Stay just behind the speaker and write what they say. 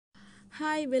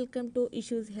Hi, welcome to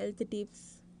Issu's Health Tips.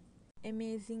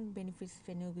 Amazing benefits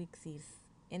Fenugreek seeds.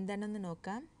 എന്താണെന്ന്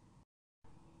നോക്കാം.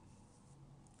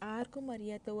 ആർക്കും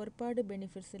അറിയാത്ത ഒരുപാട്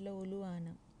ബെനിഫിറ്റ്സ് ഉള്ള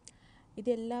ഉലുവാണ്. ഇത്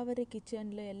എല്ലാവരുടെ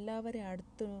കിച്ചണിലും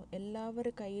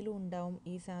എല്ലാവരുടെ കയ്യിലും ഉണ്ടാവും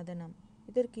ഈ സാധനം.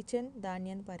 ഇതൊരു കിച്ചൺ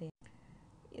ധാന്യം പറയാം.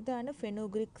 ഇതാണ്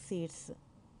ഫെനുഗ്രിക് സീഡ്സ്.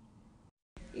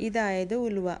 ഇതായത്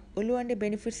ഉലുവൻ്റെ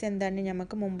ബെനിഫിറ്റ്സ് എന്താണെന്ന്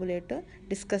നമുക്ക് മുമ്പിലോട്ട്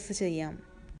ഡിസ്കസ് ചെയ്യാം.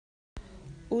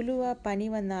 ഉലുവ പനി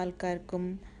വന്ന ആൾക്കാർക്കും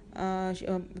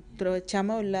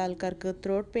ചുമ ഉള്ള ആൾക്കാർക്ക്,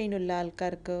 ത്രോട്ട് പെയിൻ ഉള്ള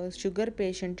ആൾക്കാർക്ക്, ഷുഗർ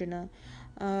പേഷ്യൻറ്റിന്,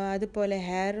 അതുപോലെ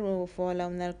ഹെയർ ഫോൾ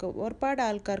ആവുന്നവർക്ക് ഒരുപാട്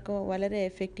ആൾക്കാർക്ക് വളരെ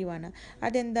എഫക്റ്റീവാണ്.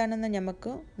 അതെന്താണെന്ന്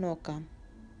നമുക്ക് നോക്കാം.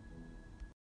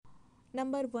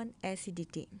 Number 1,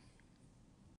 acidity.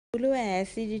 ഉലുവ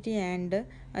ആസിഡിറ്റി ആൻഡ്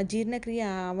ജീർണക്രിയ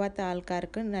ആവാത്ത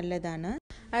ആൾക്കാർക്ക് നല്ലതാണ്.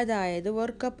 അതായത്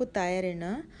 1 കപ്പ്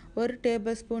തൈരിന് 1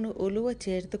 ടേബിൾ സ്പൂൺ ഉലുവ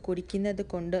ചേർത്ത് കുടിക്കുന്നത്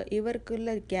കൊണ്ട്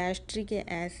ഇവർക്കുള്ള ഗ്യാസ്ട്രിക്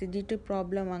ആസിഡിറ്റി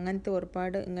പ്രോബ്ലം അങ്ങനത്തെ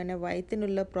ഒരുപാട് ഇങ്ങനെ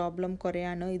വയറ്റിനുള്ള പ്രോബ്ലം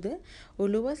കുറയാനോ ഇത്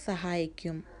ഉലുവ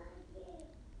സഹായിക്കും.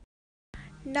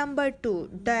 Number 2,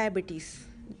 diabetes.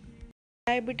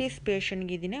 ഡയബറ്റീസ്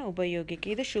പേഷ്യൻറ്റ് ഇതിനെ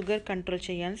ഉപയോഗിക്കും. ഇത് ഷുഗർ കൺട്രോൾ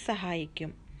ചെയ്യാൻ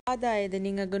സഹായിക്കും. അതായത്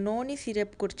നിങ്ങൾക്ക് നോണി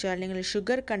സിറപ്പ് കുടിച്ചാൽ നിങ്ങൾ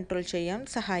ഷുഗർ കൺട്രോൾ ചെയ്യാൻ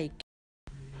സഹായിക്കും.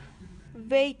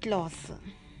 Weight loss.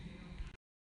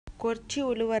 കുറച്ച്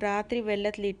ഉലുവ രാത്രി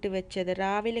വെള്ളത്തിലിട്ട് വെച്ചത്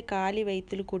രാവിലെ കാലി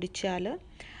വയറ്റിൽ കുടിച്ചാൽ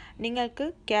നിങ്ങൾക്ക്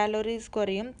കാലോറീസ്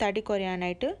കുറയും, തടി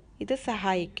കുറയാനായിട്ട് ഇത്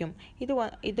സഹായിക്കും.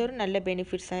 ഇതൊരു നല്ല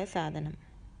ബെനിഫിറ്റ്സായ സാധനം.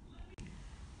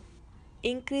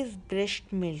 Increase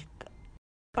breast milk.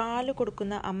 പാല്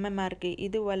കൊടുക്കുന്ന അമ്മമാർക്ക്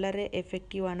ഇത് വളരെ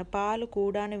എഫക്റ്റീവാണ്. പാല്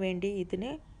കൂടാൻ വേണ്ടി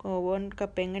ഇതിന് 1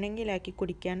 കപ്പ് എങ്ങനെയെങ്കിലാക്കി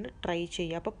കുടിക്കാൻ ട്രൈ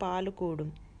ചെയ്യുക. അപ്പോൾ പാല് കൂടും.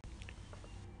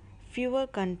 Fever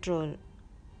control.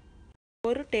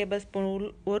 1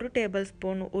 ടേബിൾ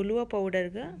സ്പൂൺ ഉലുവ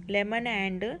പൗഡർക്ക് ലെമൺ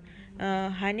ആൻഡ്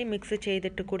ഹണി മിക്സ്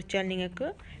ചെയ്തിട്ട് കുടിച്ചാൽ നിങ്ങൾക്ക്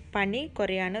പനി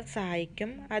കുറയാൻ സഹായിക്കും.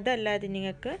 അതല്ലാതെ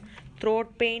നിങ്ങൾക്ക്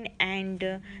ത്രോട്ട് പെയിൻ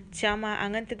ആൻഡ് ചുമ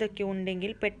അങ്ങനത്തതൊക്കെ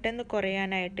ഉണ്ടെങ്കിൽ പെട്ടെന്ന്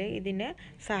കുറയാനായിട്ട് ഇതിനെ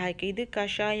സഹായിക്കും. ഇത്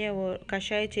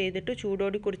കഷായം ചെയ്തിട്ട്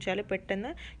ചൂടോടി കുടിച്ചാൽ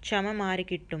പെട്ടെന്ന് ചുമ മാറി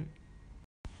കിട്ടും.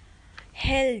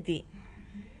 ഹെൽത്തി.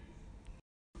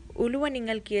 ഉലുവ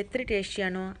നിങ്ങൾക്ക് എത്ര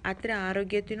ടേസ്റ്റിയാണോ അത്ര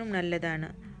ആരോഗ്യത്തിനും നല്ലതാണ്.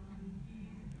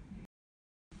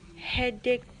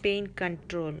 Headache, pain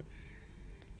control.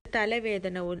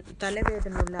 തലവേദന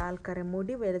ഉള്ള ആൾക്കാരെ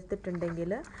മുടി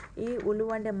വെളുത്തിട്ടുണ്ടെങ്കിൽ ഈ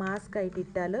ഉലുവൻ്റെ മാസ്ക് ആയിട്ട്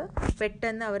ഇട്ടാൽ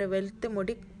പെട്ടെന്ന് അവരെ വെളുത്ത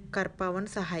മുടി കറുപ്പാവാൻ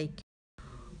സഹായിക്കും.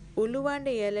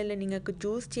 ഉലുവൻ്റെ ഇലയിൽ നിങ്ങൾക്ക്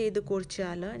ജ്യൂസ് ചെയ്ത്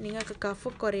കുടിച്ചാൽ നിങ്ങൾക്ക്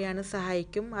കഫ് കുറയാനും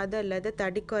സഹായിക്കും. അതല്ലാതെ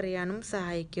തടി കുറയാനും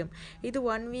സഹായിക്കും. ഇത്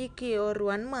 1 വീക്ക് ഓർ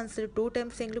 1 മന്ത്സിൽ 2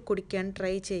 ടൈംസ് എങ്കിലും കുടിക്കാൻ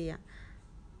ട്രൈ ചെയ്യാം.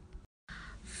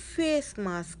 Face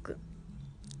mask.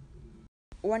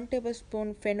 1 table spoon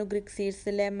fenugreek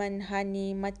seeds, lemon, honey,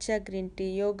 മച്ച ഗ്രീൻ ടീ,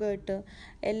 യോഗേർട്ട്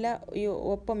എല്ലാം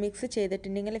ഒപ്പം മിക്സ് ചെയ്തിട്ട്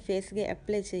നിങ്ങൾ ഫേസിಗೆ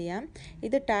അപ്ലൈ ചെയ്യാം.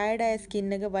 ഇത് ടയർഡായ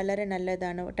സ്കിന്നിന് വളരെ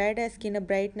നല്ലതാണ്. ടയർഡായ സ്കിന്ന്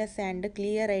ബ്രൈറ്റ്നെസ് ആൻഡ്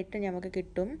ക്ലിയർ ആയിട്ട് നമുക്ക്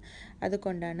കിട്ടും.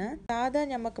 അതുകൊണ്ടാണ് സാധാ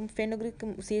നമുക്ക് ഫെനുഗ്രിക്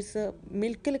സീഡ്സ്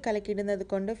മിൽക്കിൽ കലക്കിയിടുന്നത്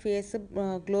കൊണ്ട് ഫേസ്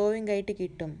ഗ്ലോയിങ് ആയിട്ട്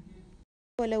കിട്ടും.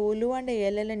 അതുപോലെ ഉലുവൻ്റെ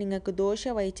ഇലയിൽ നിങ്ങൾക്ക്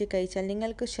ദോശ വഹിച്ച് കഴിച്ചാൽ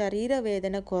നിങ്ങൾക്ക്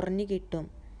ശരീരവേദന കുറഞ്ഞു കിട്ടും.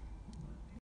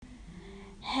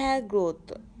 Hair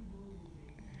growth.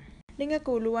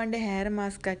 നിങ്ങൾക്ക് ഉലുവൻ്റെ ഹെയർ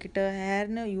മാസ്ക് ആക്കിയിട്ട്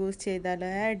ഹെയറിന് യൂസ് ചെയ്താൽ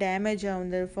ഹെയർ ഡാമേജ്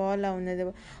ആവുന്നത്, ഫോൾ ആവുന്നത്,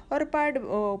 ഒരുപാട്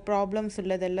പ്രോബ്ലംസ്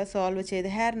ഉള്ളതെല്ലാം സോൾവ് ചെയ്ത്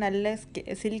ഹെയർ നല്ല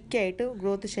സിൽക്കിയായിട്ട്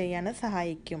ഗ്രോത്ത് ചെയ്യാൻ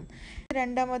സഹായിക്കും.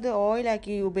 രണ്ടാമത്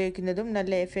ഓയിലാക്കി ഉപയോഗിക്കുന്നതും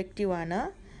നല്ല എഫക്റ്റീവാണ്.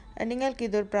 നിങ്ങൾക്ക്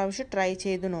ഇതൊരു പ്രാവശ്യം ട്രൈ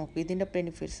ചെയ്ത് നോക്കൂ ഇതിൻ്റെ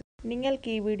ബെനിഫിറ്റ്സ്. നിങ്ങൾക്ക്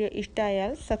ഈ വീഡിയോ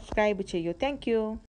ഇഷ്ടമായാൽ സബ്സ്ക്രൈബ് ചെയ്യൂ. താങ്ക്